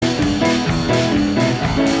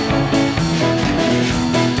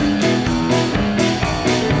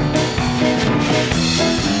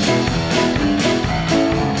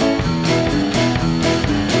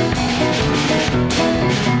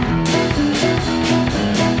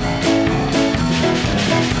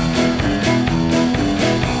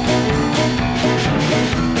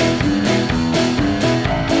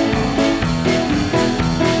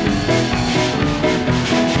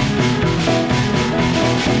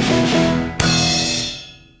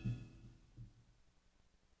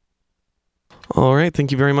All right,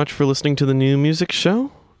 thank you very much for listening to the New Music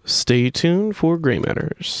Show. Stay tuned for Gray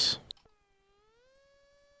Matters.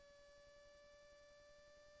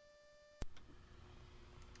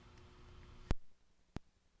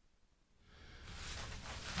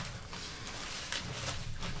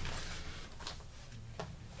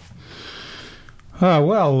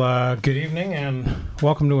 Good evening and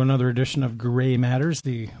welcome to another edition of Gray Matters,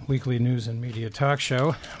 the weekly news and media talk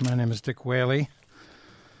show. My name is Dick Whaley,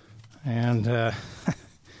 and I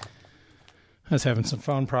was having some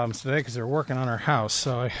phone problems today because they're working on our house,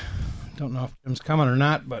 so I don't know if Jim's coming or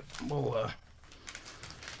not, but we'll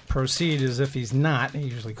proceed as if he's not. He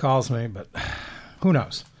usually calls me, but who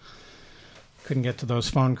knows? Couldn't get to those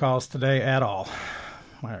phone calls today at all.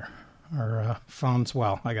 Our phones,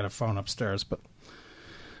 well, I got a phone upstairs, but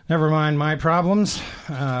never mind my problems.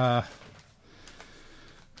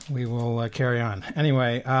 We will carry on.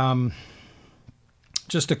 Anyway,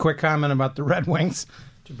 just a quick comment about the Red Wings.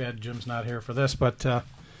 Too bad Jim's not here for this, but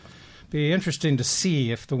be interesting to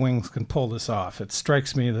see if the Wings can pull this off. It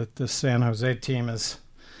strikes me that this San Jose team is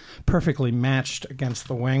perfectly matched against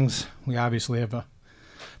the Wings. We obviously have a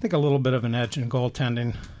little bit of an edge in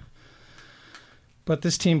goaltending. But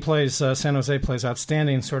this team plays, San Jose plays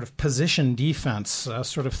outstanding sort of position defense.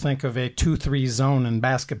 Sort of think of a 2-3 zone in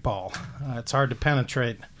basketball. It's hard to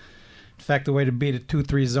penetrate. In fact, the way to beat a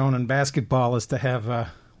 2-3 zone in basketball is to have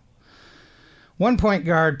a one-point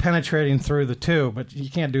guard penetrating through the two, but you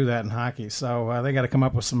can't do that in hockey. So they got to come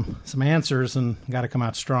up with some answers and got to come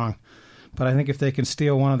out strong. But I think if they can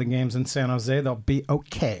steal one of the games in San Jose, they'll be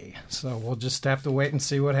okay. So we'll just have to wait and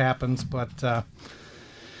see what happens. But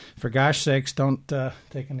for gosh sakes, don't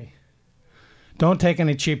take any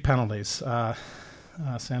cheap penalties.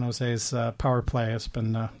 San Jose's power play has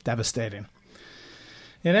been devastating.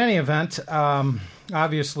 In any event,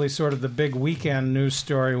 obviously, sort of the big weekend news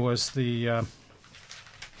story was the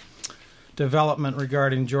development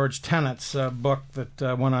regarding George Tenet's book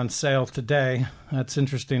that went on sale today. It's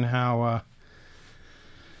interesting how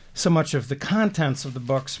so much of the contents of the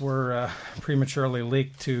books were prematurely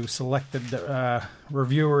leaked to selected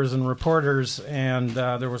reviewers and reporters, and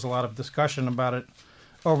there was a lot of discussion about it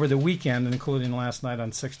over the weekend, including last night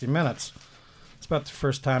on 60 Minutes. It's about the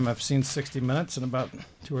first time I've seen 60 Minutes in about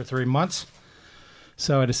 2 or 3 months,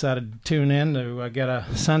 so I decided to tune in to get a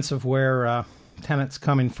sense of where Tenet's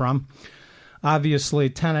coming from. Obviously,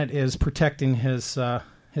 Tenet is protecting his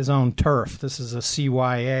own turf. This is a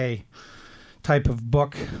CYA type of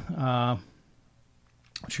book,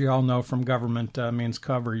 which you all know from government means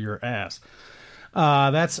cover your ass.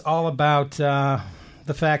 That's all about the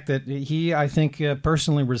fact that he, I think,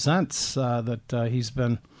 personally resents that he's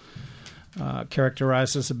been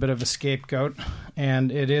characterized as a bit of a scapegoat,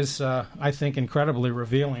 and it is, I think, incredibly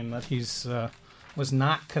revealing that he's was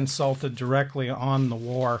not consulted directly on the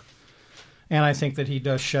war, and I think that he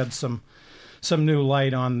does shed some new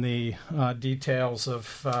light on the details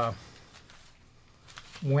of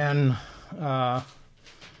when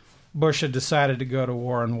Bush had decided to go to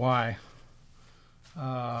war and why.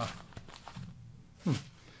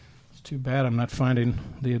 It's too bad I'm not finding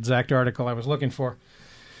the exact article I was looking for.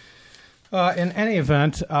 In any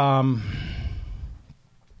event, I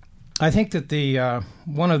think that the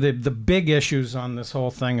one of the big issues on this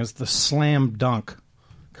whole thing is the slam dunk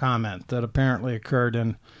comment that apparently occurred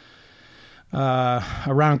in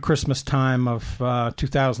around Christmas time of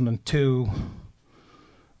 2002.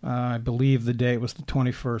 I believe the date was the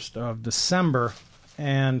 21st of December,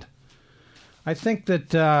 and I think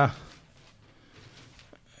that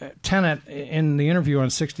Tenet, in the interview on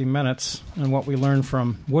 60 Minutes, and what we learned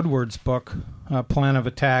from Woodward's book, Plan of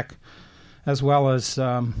Attack, as well as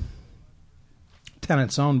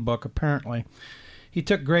Tenet's own book, apparently, he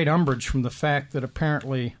took great umbrage from the fact that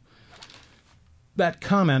apparently that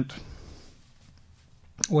comment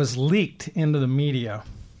was leaked into the media.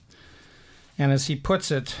 And as he puts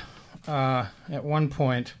it, at one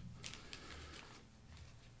point,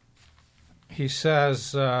 he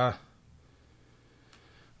says, I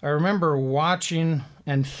remember watching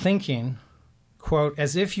and thinking, quote,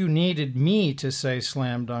 as if you needed me to say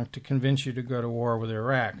slam dunk to convince you to go to war with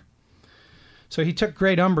Iraq. So he took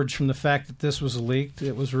great umbrage from the fact that this was leaked.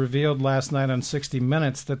 It was revealed last night on 60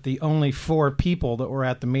 Minutes that the only 4 people that were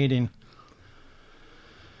at the meeting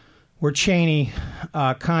were Cheney,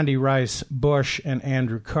 Condi Rice, Bush, and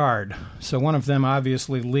Andrew Card. So one of them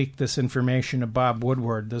obviously leaked this information to Bob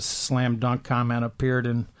Woodward. This slam dunk comment appeared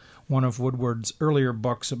in one of Woodward's earlier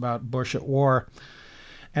books about Bush at war.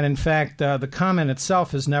 And in fact, the comment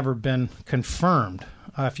itself has never been confirmed.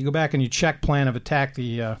 If you go back and you check Plan of Attack,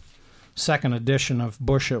 the second edition of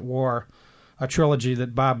Bush at War, a trilogy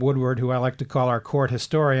that Bob Woodward, who I like to call our court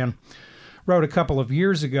historian, wrote a couple of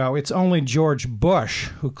years ago. It's only George Bush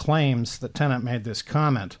who claims that Tenet made this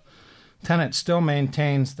comment. Tenet still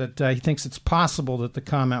maintains that he thinks it's possible that the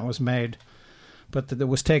comment was made, but that it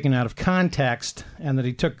was taken out of context, and that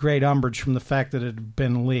he took great umbrage from the fact that it had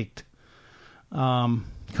been leaked.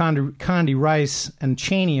 Condi Rice and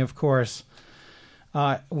Cheney, of course,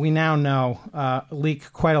 we now know,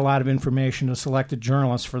 leak quite a lot of information to selected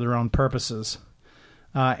journalists for their own purposes.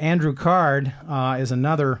 Andrew Card is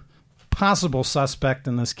another possible suspect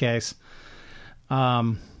in this case,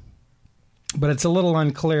 but it's a little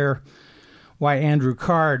unclear why Andrew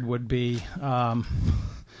Card would be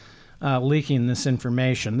leaking this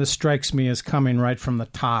information. This strikes me as coming right from the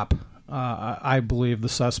top. I believe the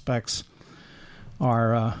suspects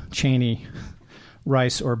are Cheney,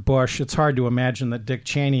 Rice, or Bush. It's hard to imagine that Dick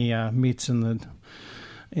Cheney meets in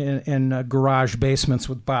garage basements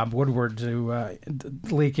with Bob Woodward to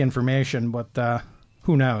leak information, but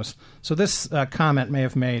who knows? So this comment may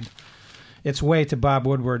have made its way to Bob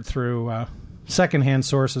Woodward through secondhand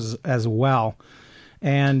sources as well.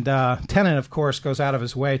 And Tenet, of course, goes out of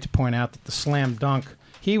his way to point out that the slam dunk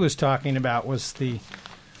he was talking about was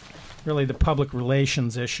really the public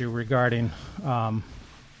relations issue regarding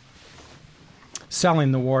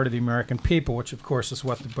selling the war to the American people, which, of course, is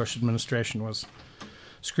what the Bush administration was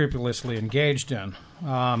scrupulously engaged in.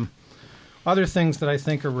 Other things that I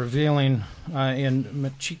think are revealing in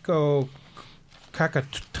Michiko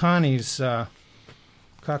Kakutani's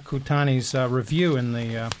review in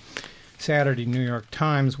the Saturday New York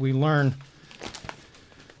Times, we learn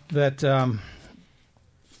that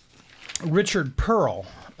Richard Pearl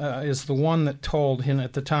is the one that told him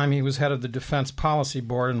at the time he was head of the Defense Policy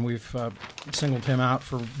Board, and we've singled him out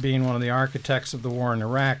for being one of the architects of the war in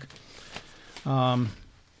Iraq,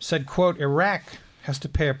 said, quote, "Iraq has to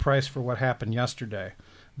pay a price for what happened yesterday.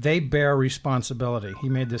 They bear responsibility." He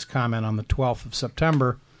made this comment on the 12th of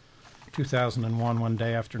September, 2001, one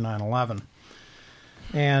day after 9/11.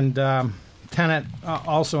 And Tenet,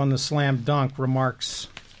 also on the slam dunk, remarks,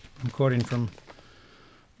 I'm quoting from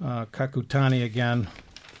Kakutani again,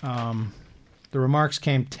 the remarks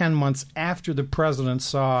came 10 months after the president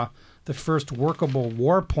saw the first workable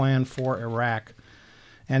war plan for Iraq,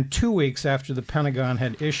 and 2 weeks after the Pentagon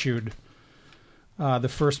had issued the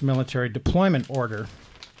first military deployment order,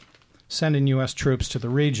 sending U.S. troops to the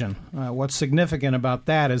region. What's significant about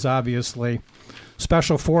that is obviously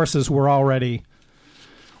special forces were already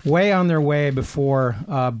way on their way before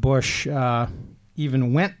Bush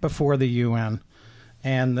even went before the UN,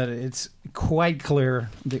 and that it's quite clear,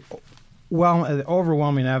 the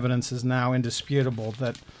overwhelming evidence is now indisputable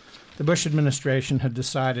that the Bush administration had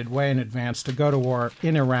decided way in advance to go to war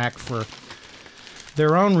in Iraq for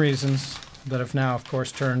their own reasons that have now, of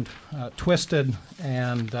course, turned twisted,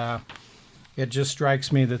 and it just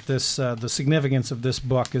strikes me that the significance of this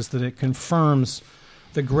book is that it confirms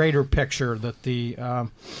the greater picture that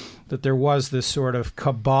that there was this sort of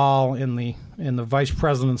cabal in the vice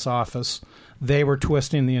president's office. They were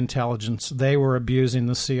twisting the intelligence. They were abusing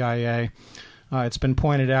the CIA. It's been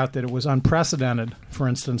pointed out that it was unprecedented, for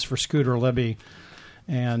instance, for Scooter Libby.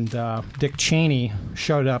 And Dick Cheney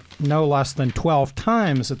showed up no less than 12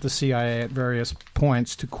 times at the CIA at various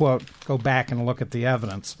points to, quote, go back and look at the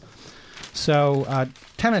evidence. So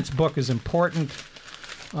Tenet's book is important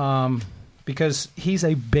because he's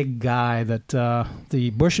a big guy that the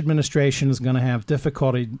Bush administration is going to have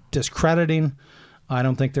difficulty discrediting. I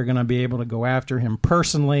don't think they're going to be able to go after him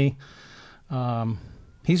personally.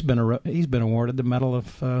 He's been awarded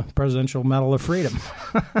the Presidential Medal of Freedom.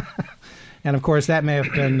 And, of course, that may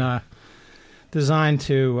have been designed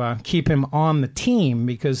to keep him on the team,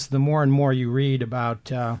 because the more and more you read about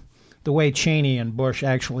the way Cheney and Bush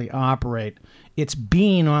actually operate, it's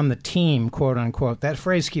being on the team, quote unquote. That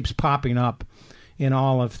phrase keeps popping up in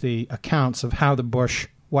all of the accounts of how the Bush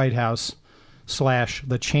White House /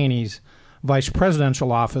 the Cheney's vice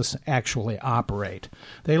presidential office actually operate.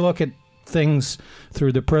 They look at things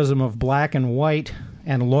through the prism of black and white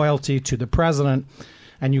and loyalty to the president.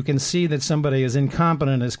 And you can see that somebody as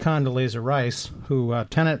incompetent as Condoleezza Rice, who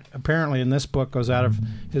Tenet apparently in this book goes out of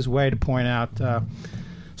his way to point out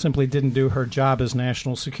simply didn't do her job as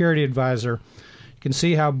national security advisor. You can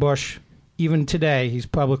see how Bush, even today, he's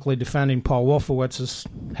publicly defending Paul Wolfowitz as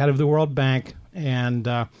head of the World Bank, and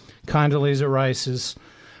Condoleezza Rice is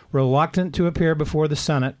reluctant to appear before the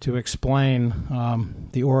Senate to explain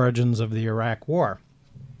the origins of the Iraq War.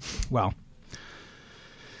 Well,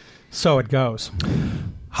 so it goes.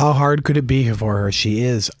 How hard could it be for her? She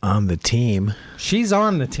is on the team. She's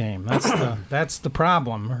on the team. That's the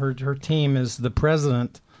problem. Her team is the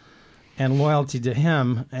president and loyalty to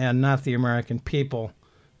him and not the American people.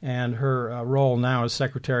 And her role now as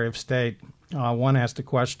Secretary of State, one has to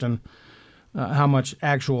question how much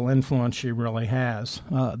actual influence she really has.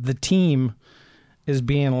 The team is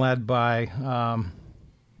being led by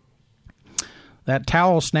that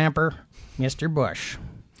towel snapper, Mr. Bush.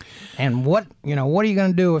 And what are you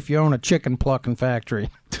going to do if you own a chicken plucking factory?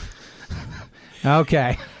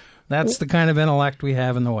 Okay. That's the kind of intellect we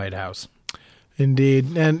have in the White House.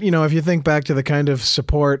 Indeed. And, if you think back to the kind of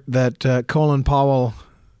support that Colin Powell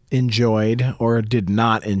enjoyed or did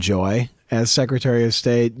not enjoy as Secretary of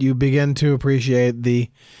State, you begin to appreciate the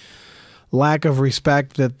lack of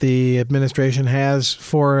respect that the administration has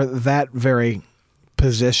for that very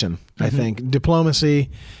position. I think diplomacy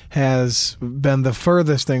has been the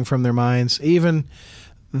furthest thing from their minds. Even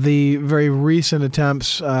the very recent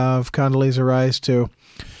attempts of Condoleezza Rice to,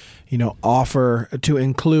 offer to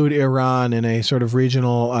include Iran in a sort of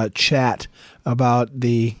regional chat about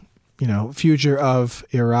the, future of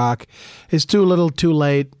Iraq is too little, too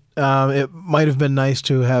late. It might have been nice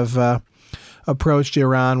to have approached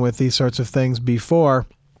Iran with these sorts of things before.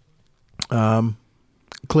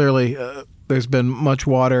 Clearly, there's been much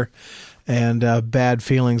water and bad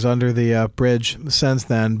feelings under the bridge since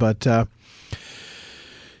then. But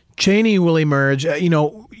Cheney will emerge.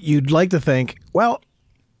 You'd like to think, well,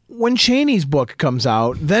 when Cheney's book comes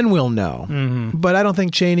out, then we'll know. Mm-hmm. But I don't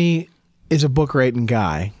think Cheney is a book-rating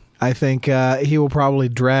guy. I think he will probably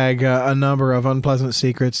drag a number of unpleasant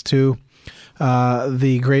secrets to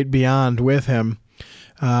the great beyond with him.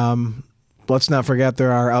 Let's not forget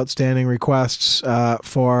there are outstanding requests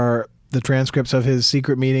for the transcripts of his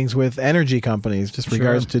secret meetings with energy companies, just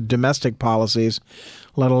regards to domestic policies,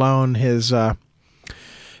 let alone his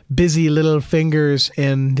busy little fingers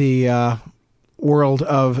in the world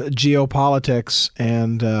of geopolitics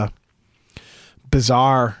and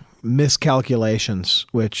bizarre miscalculations,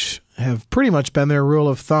 which have pretty much been their rule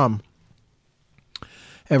of thumb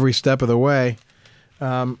every step of the way.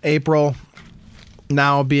 April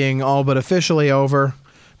now being all but officially over.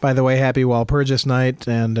 By the way, happy Walpurgis night,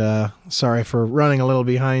 and sorry for running a little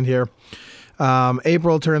behind here.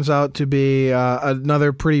 April turns out to be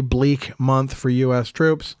another pretty bleak month for U.S.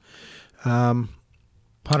 troops.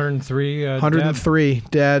 103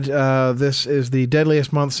 dead. This is the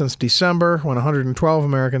deadliest month since December, when 112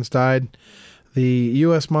 Americans died. The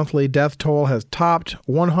U.S. monthly death toll has topped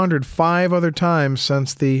 105 other times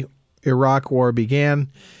since the Iraq War began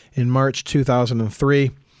in March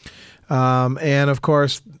 2003. And, of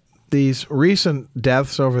course, these recent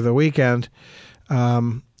deaths over the weekend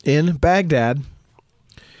in Baghdad,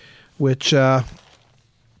 which, there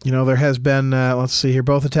has been, let's see here,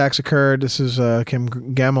 both attacks occurred. This is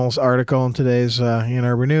Kim Gemmel's article in today's Ann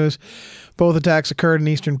Arbor News. Both attacks occurred in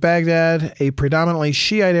eastern Baghdad, a predominantly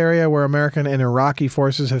Shiite area where American and Iraqi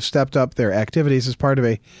forces have stepped up their activities as part of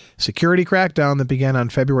a security crackdown that began on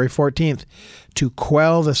February 14th to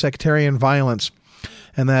quell the sectarian violence.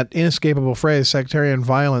 And that inescapable phrase, sectarian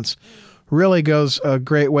violence, really goes a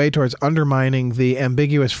great way towards undermining the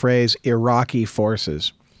ambiguous phrase Iraqi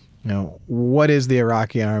forces. What is the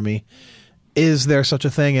Iraqi army? Is there such a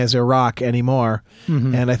thing as Iraq anymore?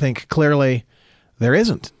 Mm-hmm. And I think clearly there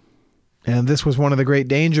isn't. And this was one of the great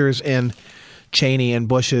dangers in Cheney and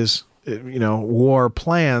Bush's, war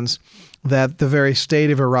plans, that the very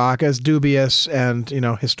state of Iraq, as dubious and,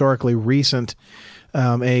 historically recent,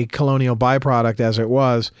 a colonial byproduct as it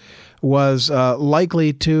was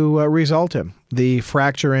likely to result in the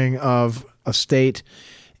fracturing of a state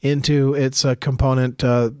into its component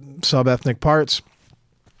sub-ethnic parts.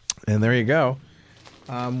 And there you go.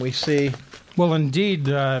 We see... Well, indeed,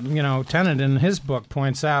 Tennant in his book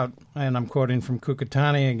points out, and I'm quoting from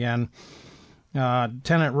Kukatani again,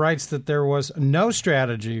 Tennant writes that there was no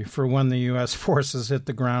strategy for when the U.S. forces hit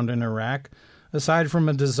the ground in Iraq, aside from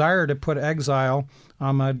a desire to put exile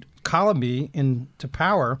Ahmad Chalabi into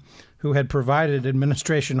power, who had provided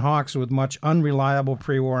Administration hawks with much unreliable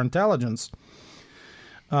pre-war intelligence.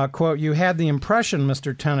 Quote, you had the impression,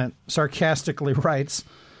 Mr. Tennant sarcastically writes,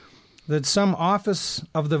 that some office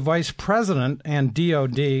of the vice president and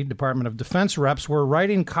DOD, Department of Defense reps, were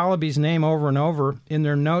writing Chalabi's name over and over in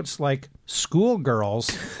their notes like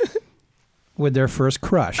schoolgirls with their first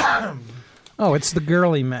crush. Oh, it's the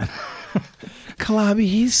girly men. Chalabi,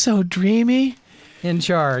 he's so dreamy. In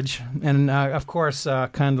charge. And, of course,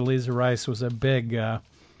 Condoleezza Rice was a big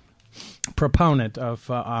proponent of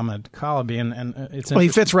Ahmed Chalabi, and it's he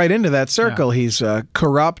fits right into that circle. Yeah. He's a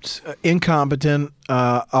corrupt, incompetent,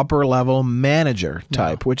 upper-level manager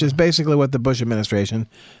type, which is basically what the Bush administration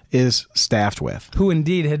is staffed with. Who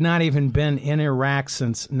indeed had not even been in Iraq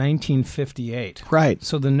since 1958. Right.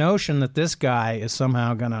 So the notion that this guy is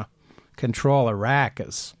somehow going to control Iraq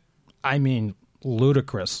is, I mean,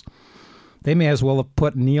 ludicrous. They may as well have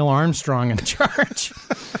put Neil Armstrong in charge.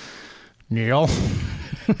 Neil.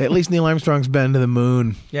 At least Neil Armstrong's been to the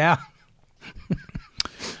moon. Yeah.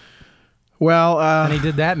 Well, and he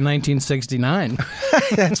did that in 1969.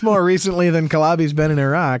 That's more recently than Chalabi's been in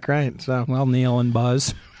Iraq, right? So, well, Neil and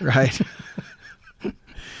Buzz. Right.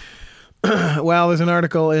 Well, there's an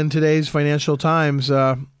article in today's Financial Times,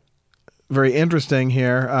 very interesting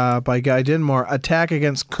here, by Guy Dinmore. Attack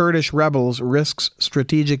against Kurdish rebels risks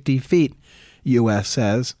strategic defeat, U.S.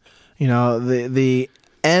 says. You know, the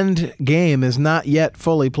end game is not yet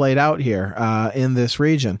fully played out here in this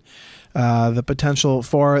region. The potential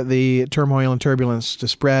for the turmoil and turbulence to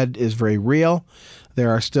spread is very real.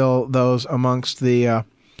 There are still those amongst the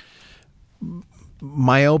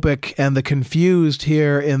myopic and the confused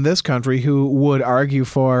here in this country who would argue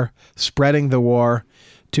for spreading the war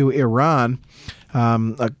to Iran,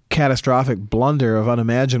 a catastrophic blunder of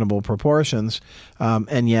unimaginable proportions,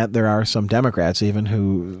 and yet there are some Democrats even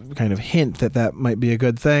who kind of hint that that might be a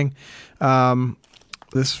good thing.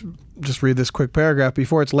 Just read this quick paragraph.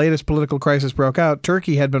 Before its latest political crisis broke out,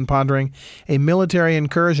 Turkey had been pondering a military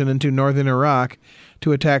incursion into northern Iraq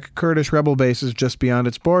to attack Kurdish rebel bases just beyond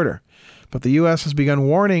its border. But the U.S. has begun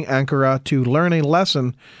warning Ankara to learn a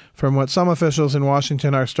lesson from what some officials in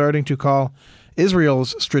Washington are starting to call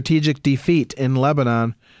Israel's strategic defeat in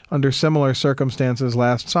Lebanon under similar circumstances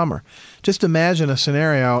last summer. Just imagine a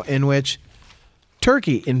scenario in which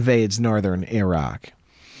Turkey invades northern Iraq.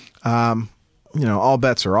 All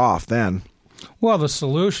bets are off then. Well, the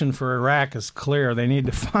solution for Iraq is clear. They need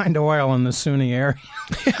to find oil in the Sunni area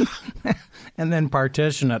and then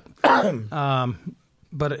partition it.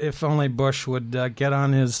 But if only Bush would get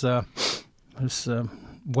on his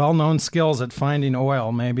well-known skills at finding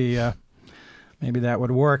oil, maybe that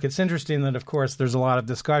would work. It's interesting that, of course, there's a lot of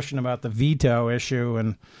discussion about the veto issue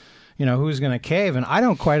and, who's going to cave. And I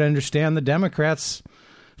don't quite understand the Democrats'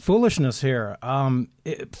 foolishness here.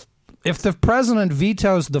 If the president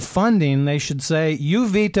vetoes the funding, they should say, you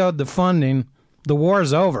vetoed the funding, the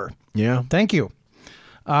war's over. Yeah. Thank you.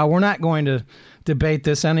 We're not going to debate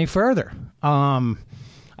this any further.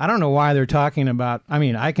 I don't know why they're talking about,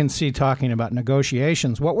 I can see talking about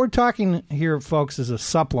negotiations. What we're talking here, folks, is a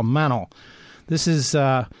supplemental. This is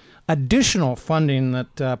additional funding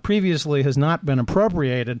that previously has not been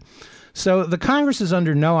appropriated. So the Congress is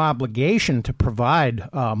under no obligation to provide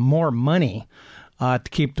more money to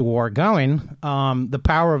keep the war going. The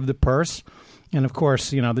power of the purse, and of course,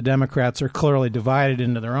 the Democrats are clearly divided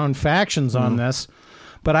into their own factions on this.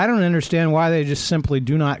 But I don't understand why they just simply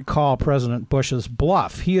do not call President Bush's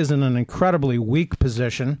bluff. He is in an incredibly weak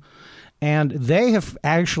position, and they have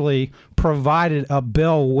actually provided a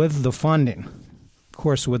bill with the funding, of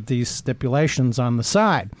course, with these stipulations on the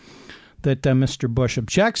side that Mr. Bush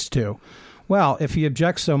objects to. Well, if he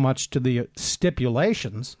objects so much to the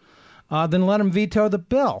stipulations, then let him veto the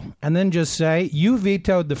bill and then just say, you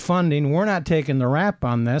vetoed the funding. We're not taking the rap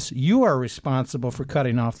on this. You are responsible for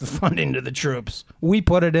cutting off the funding to the troops. We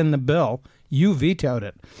put it in the bill. You vetoed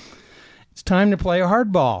it. It's time to play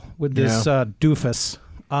hardball with this doofus.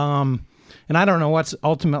 And I don't know what's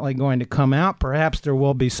ultimately going to come out. Perhaps there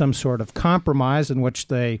will be some sort of compromise in which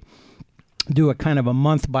they do a kind of a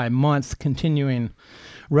month-by-month continuing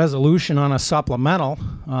resolution on a supplemental,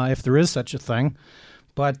 if there is such a thing.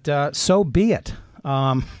 But so be it.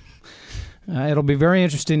 It'll be very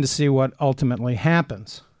interesting to see what ultimately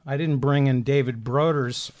happens. I didn't bring in David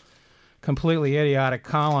Broder's completely idiotic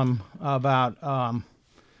column about,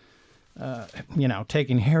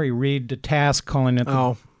 taking Harry Reid to task, calling it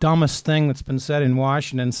the dumbest thing that's been said in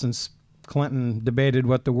Washington since Clinton debated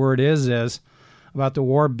what the word is about the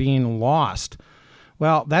war being lost.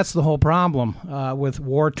 Well, that's the whole problem with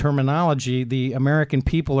war terminology. The American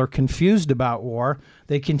people are confused about war.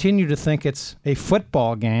 They continue to think it's a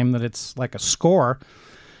football game, that it's like a score,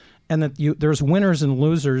 and that there's winners and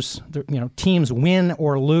losers. Teams win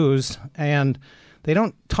or lose, and they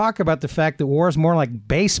don't talk about the fact that war is more like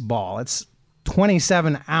baseball. It's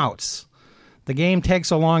 27 outs. The game takes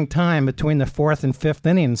a long time between the fourth and fifth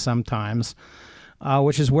innings sometimes,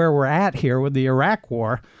 which is where we're at here with the Iraq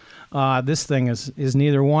War. This thing is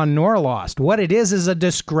neither won nor lost. What it is a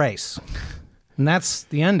disgrace. And that's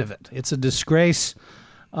the end of it. It's a disgrace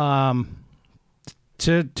to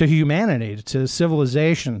to humanity, to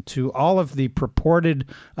civilization, to all of the purported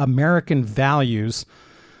American values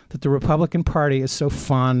that the Republican Party is so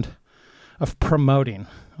fond of promoting.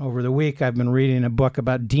 Over the week, I've been reading a book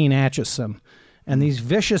about Dean Acheson, and these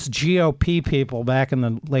vicious GOP people back in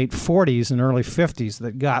the late 40s and early 50s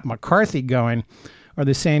that got McCarthy going are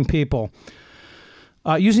the same people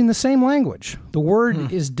using the same language. The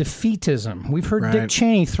word is defeatism. We've heard Dick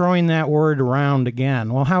Cheney throwing that word around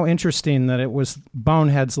again. Well, how interesting that it was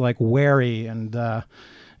boneheads like Wary and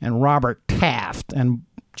Robert Taft and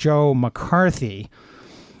Joe McCarthy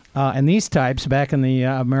and these types back in the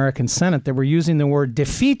American Senate that were using the word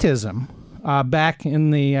defeatism back in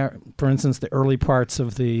the, for instance, the early parts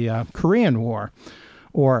of the Korean War,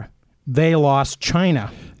 or they lost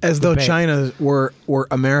China. As though China were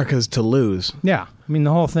America's to lose. Yeah. I mean,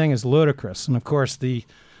 the whole thing is ludicrous. And, of course, the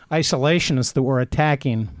isolationists that were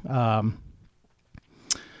attacking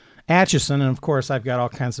Acheson, and, of course, I've got all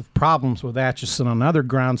kinds of problems with Acheson on other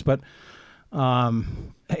grounds, but,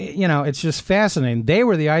 it's just fascinating. They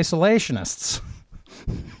were the isolationists,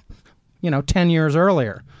 10 years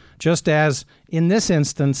earlier. Just as, in this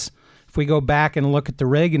instance, if we go back and look at the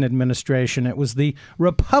Reagan administration, it was the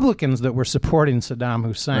Republicans that were supporting Saddam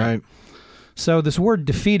Hussein. Right. So this word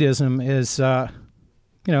defeatism is,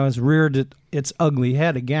 has reared its ugly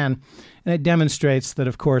head again, and it demonstrates that,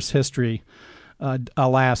 of course, history,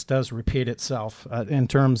 alas, does repeat itself in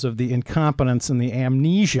terms of the incompetence and the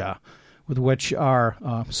amnesia with which our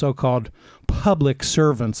so-called public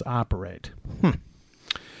servants operate.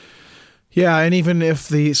 Yeah, and even if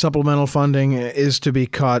the supplemental funding is to be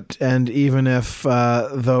cut, and even if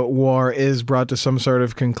the war is brought to some sort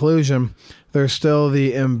of conclusion, there's still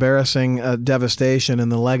the embarrassing devastation and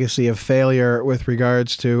the legacy of failure with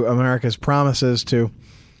regards to America's promises to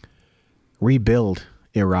rebuild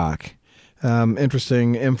Iraq.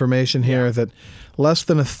 Interesting information here that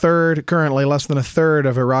currently less than a third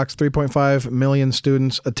of Iraq's 3.5 million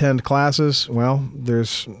students attend classes. Well,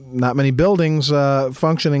 there's not many buildings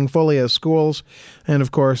functioning fully as schools. And,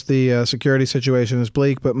 of course, the security situation is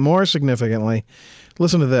bleak. But more significantly,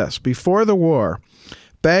 listen to this. Before the war,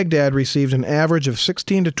 Baghdad received an average of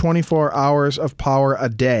 16 to 24 hours of power a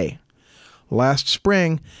day. Last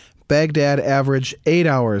spring, Baghdad averaged 8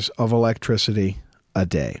 hours of electricity a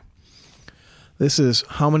day. This is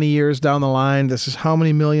how many years down the line, this is how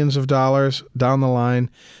many millions of dollars down the line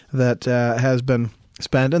that has been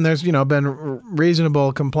spent. And there's, been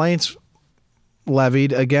reasonable complaints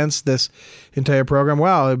levied against this entire program.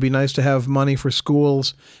 Well, it'd be nice to have money for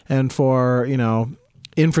schools and for,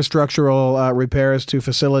 infrastructural repairs to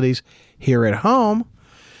facilities here at home.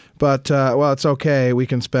 But, it's okay. We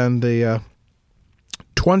can spend the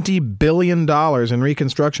 $20 billion in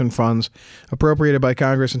reconstruction funds appropriated by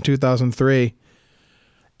Congress in 2003.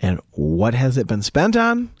 And what has it been spent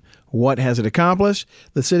on? What has it accomplished?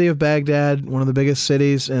 The city of Baghdad, one of the biggest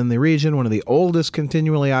cities in the region, one of the oldest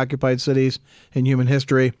continually occupied cities in human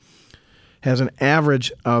history, has an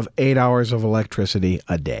average of 8 hours of electricity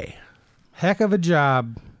a day. Heck of a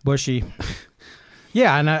job, Bushy.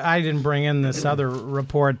 Yeah, and I didn't bring in this other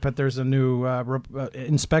report, but there's a new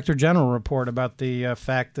Inspector General report about the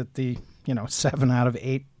fact that the 7 out of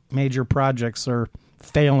 8 major projects are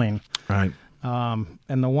failing. Right.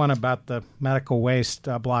 And the one about the medical waste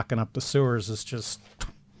blocking up the sewers is just,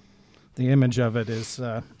 the image of it is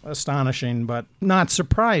astonishing, but not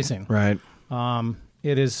surprising. Right.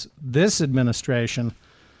 It is this administration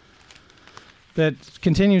that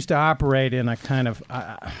continues to operate in a kind of,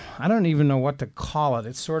 I don't even know what to call it.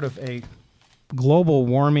 It's sort of a global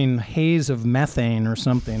warming haze of methane or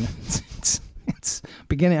something.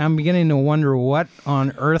 I'm beginning to wonder what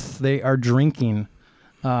on earth they are drinking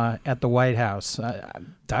at the White House.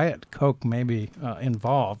 Diet Coke may be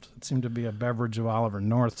involved. It seemed to be a beverage of Oliver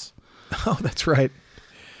North's. Oh, that's right.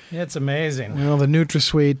 It's amazing. Well, the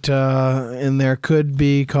NutraSweet in there could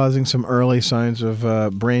be causing some early signs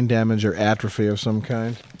of brain damage or atrophy of some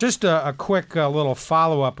kind. Just a quick little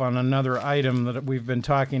follow-up on another item that we've been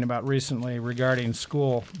talking about recently regarding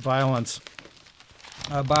school violence.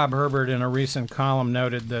 Bob Herbert, in a recent column,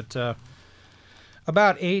 noted that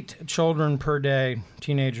about 8 children per day,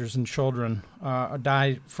 teenagers and children,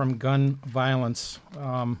 die from gun violence.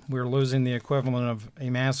 We're losing the equivalent of a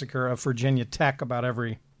massacre of Virginia Tech about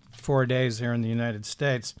every 4 days here in the United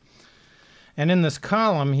States. And in this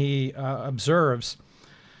column, he observes,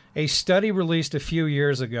 a study released a few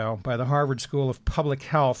years ago by the Harvard School of Public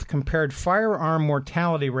Health compared firearm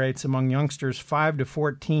mortality rates among youngsters 5 to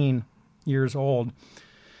 14 years old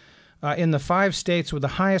in the 5 states with the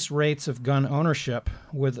highest rates of gun ownership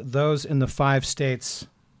with those in the 5 states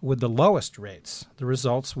with the lowest rates. The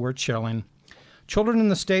results were chilling. Children in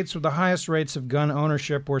the states with the highest rates of gun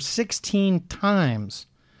ownership were 16 times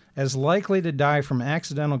as likely to die from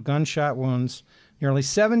accidental gunshot wounds, nearly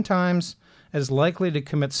 7 times as likely to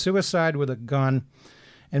commit suicide with a gun,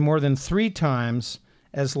 and more than 3 times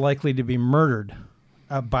as likely to be murdered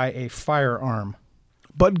by a firearm.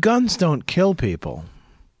 But guns don't kill people.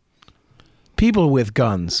 People with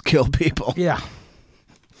guns kill people. Yeah.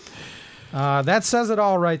 That says it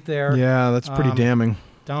all right there. Yeah, that's pretty damning.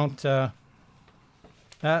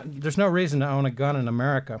 There's no reason to own a gun in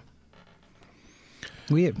America.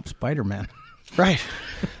 We have Spider-Man. Right.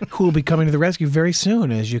 Who will be coming to the rescue very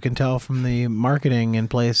soon, as you can tell from the marketing in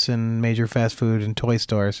place in major fast food and toy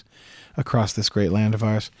stores across this great land of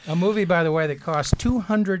ours. A movie, by the way, that cost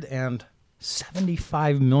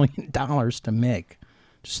 $275 million to make.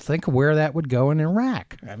 Just think of where that would go in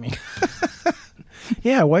Iraq. I mean,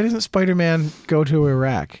 yeah, why doesn't Spider-Man go to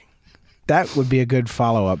Iraq? That would be a good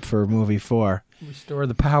follow-up for movie 4. Restore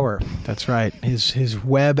the power. That's right. His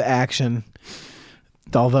web action,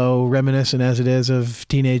 although reminiscent as it is of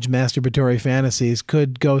teenage masturbatory fantasies,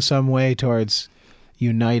 could go some way towards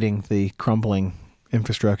uniting the crumbling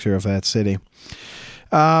infrastructure of that city.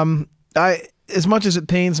 As much as it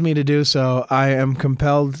pains me to do so, I am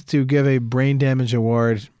compelled to give a brain damage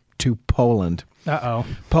award to Poland. Uh-oh.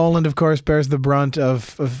 Poland, of course, bears the brunt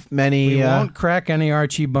of many... We won't crack any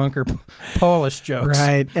Archie Bunker Polish jokes.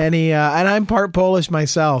 Right. And I'm part Polish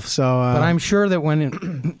myself, so... but I'm sure that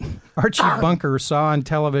when Archie Bunker saw on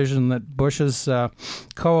television that Bush's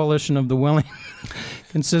coalition of the willing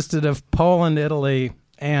consisted of Poland, Italy,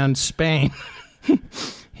 and Spain,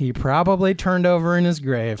 he probably turned over in his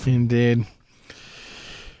grave. Indeed.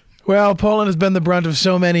 Well, Poland has been the brunt of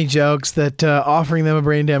so many jokes that offering them a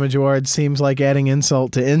brain damage award seems like adding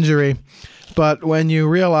insult to injury. But when you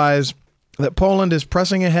realize that Poland is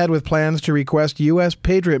pressing ahead with plans to request U.S.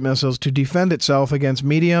 Patriot missiles to defend itself against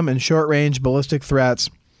medium and short-range ballistic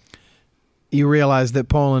threats, you realize that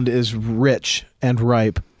Poland is rich and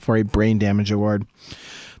ripe for a brain damage award.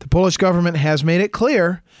 The Polish government has made it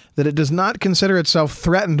clear that it does not consider itself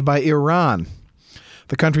threatened by Iran,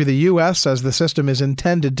 the country the U.S. says the system is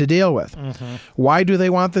intended to deal with. Mm-hmm. Why do they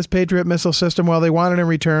want this Patriot missile system? Well, they want it in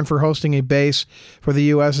return for hosting a base for the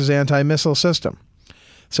U.S.'s anti-missile system.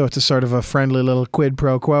 So it's a sort of a friendly little quid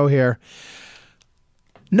pro quo here.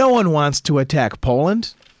 No one wants to attack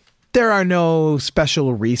Poland. There are no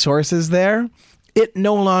special resources there. It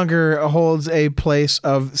no longer holds a place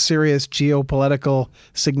of serious geopolitical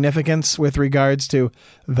significance with regards to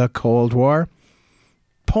the Cold War.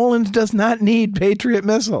 Poland does not need Patriot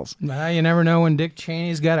missiles. You never know when Dick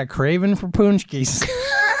Cheney's got a craving for punchkis.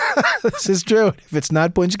 This is true. If it's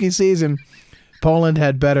not punchki season, Poland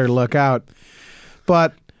had better look out.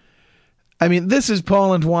 But, I mean, this is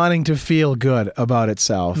Poland wanting to feel good about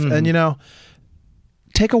itself. Mm-hmm. And,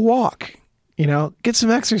 take a walk. Get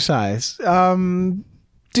some exercise.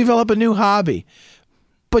 Develop a new hobby.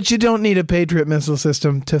 But you don't need a Patriot missile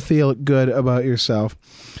system to feel good about yourself.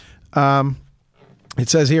 It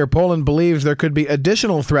says here, Poland believes there could be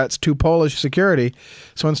additional threats to Polish security.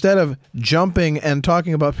 So instead of jumping and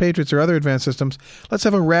talking about Patriots or other advanced systems, let's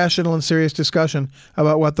have a rational and serious discussion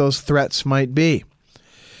about what those threats might be,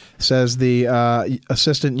 says the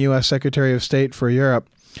Assistant U.S. Secretary of State for Europe.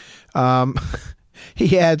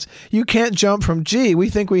 He adds, you can't jump from, gee, we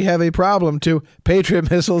think we have a problem, to Patriot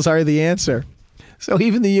missiles are the answer. So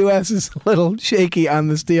even the U.S. is a little shaky on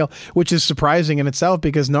this deal, which is surprising in itself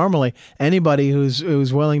because normally anybody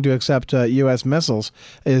who's willing to accept U.S. missiles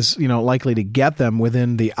is likely to get them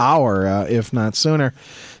within the hour, if not sooner.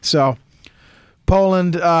 So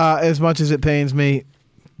Poland, as much as it pains me,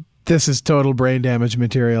 this is total brain damage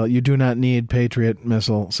material. You do not need Patriot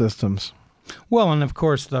missile systems. Well, and of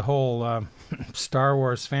course the whole Star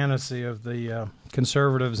Wars fantasy of the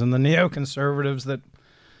conservatives and the neoconservatives that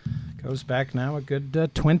goes back now a good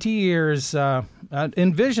 20 years,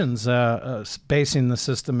 envisions basing the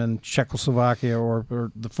system in Czechoslovakia or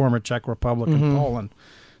the former Czech Republic of Poland.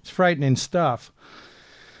 It's frightening stuff.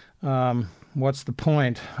 What's the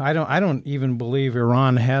point? I don't even believe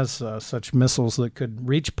Iran has such missiles that could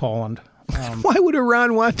reach Poland. Why would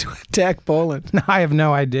Iran want to attack Poland? I have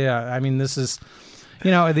no idea. I mean, this is...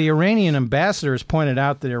 the Iranian ambassador has pointed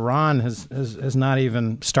out that Iran has not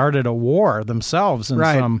even started a war themselves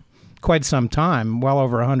in quite some time, well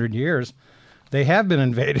over 100 years. They have been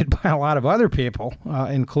invaded by a lot of other people,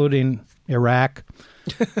 including Iraq,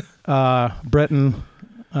 Britain,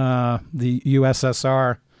 the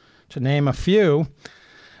USSR, to name a few.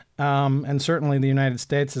 And certainly the United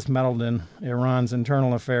States has meddled in Iran's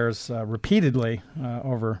internal affairs repeatedly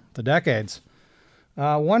over the decades.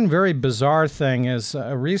 One very bizarre thing is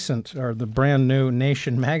the brand new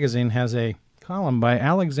Nation magazine has a column by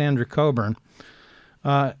Alexandra Coburn,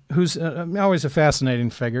 who's always a fascinating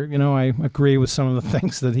figure. You know, I agree with some of the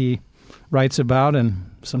things that he writes about and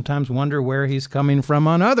sometimes wonder where he's coming from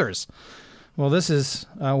on others. Well, this is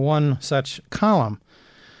one such column.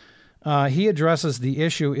 He addresses the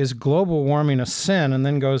issue, is global warming a sin, and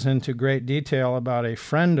then goes into great detail about a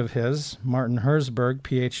friend of his, Martin Herzberg,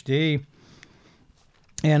 Ph.D.,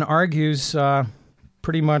 and argues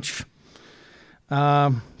pretty much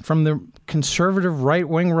from the conservative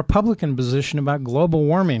right-wing Republican position about global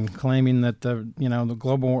warming, claiming that the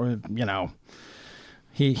global,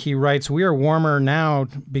 he writes, we are warmer now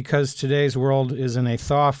because today's world is in a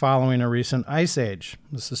thaw following a recent ice age.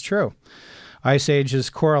 This is true. Ice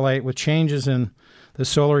ages correlate with changes in the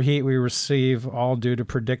solar heat we receive, all due to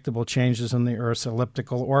predictable changes in the Earth's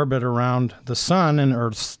elliptical orbit around the sun and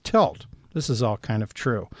Earth's tilt. This is all kind of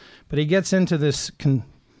true. But he gets into this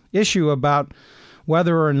issue about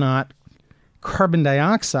whether or not carbon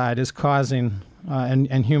dioxide is causing,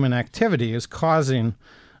 and human activity is causing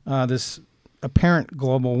this apparent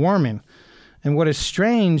global warming. And what is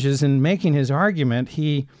strange is in making his argument,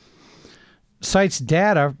 he cites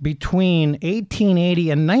data between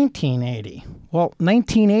 1880 and 1980. Well,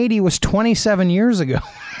 1980 was 27 years ago.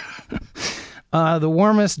 The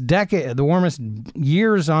warmest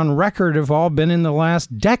years on record have all been in the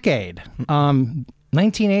last decade.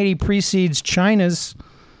 1980 precedes China's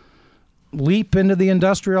leap into the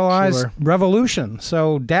industrialized revolution.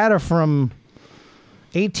 So data from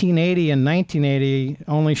 1880 and 1980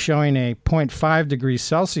 only showing a 0.5 degrees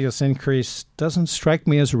Celsius increase doesn't strike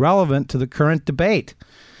me as relevant to the current debate.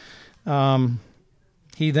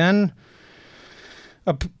 He then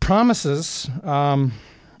promises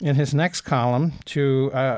in his next column to